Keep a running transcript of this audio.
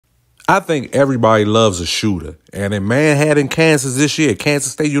I think everybody loves a shooter. And in Manhattan, Kansas this year, at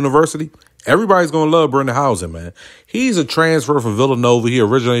Kansas State University, everybody's going to love Brendan Hausen, man. He's a transfer from Villanova. He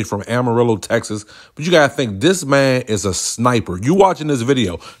originated from Amarillo, Texas. But you got to think, this man is a sniper. You watching this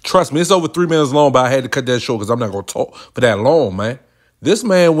video, trust me, it's over 3 minutes long, but I had to cut that short because I'm not going to talk for that long, man. This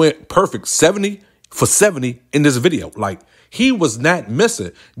man went perfect 70 for 70 in this video. Like, he was not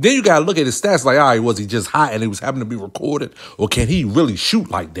missing. Then you got to look at his stats like, all right, was he just hot and he was having to be recorded? Or can he really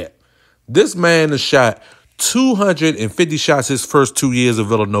shoot like that? This man has shot 250 shots his first 2 years of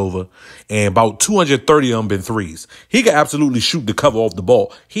Villanova, and about 230 of them been threes. He can absolutely shoot the cover off the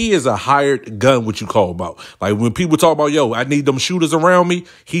ball. He is a hired gun, what you call about. Like when people talk about, yo, I need them shooters around me,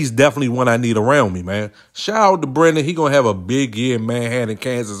 he's definitely one I need around me, man. Shout out to Brendan. He going to have a big year in Manhattan,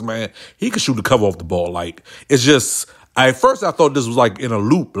 Kansas, man. He can shoot the cover off the ball. Like, it's just... At first, I thought this was like in a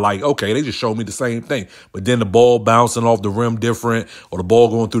loop. Like, okay, they just showed me the same thing. But then the ball bouncing off the rim different, or the ball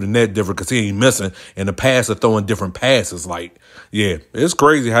going through the net different because he ain't missing. And the passer throwing different passes. Like, yeah, it's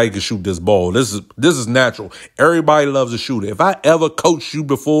crazy how you can shoot this ball. This is natural. Everybody loves a shooter. If I ever coached you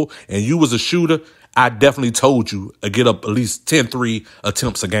before and you was a shooter, I definitely told you to get up at least 10 3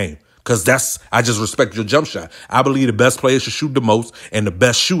 attempts a game. Because I just respect your jump shot. I believe the best player should shoot the most, and the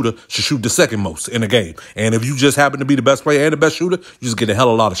best shooter should shoot the second most in a game. And if you just happen to be the best player and the best shooter, you just get a hell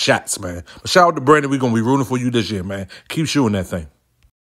of a lot of shots, man. But shout out to Brandon. We're going to be rooting for you this year, man. Keep shooting that thing.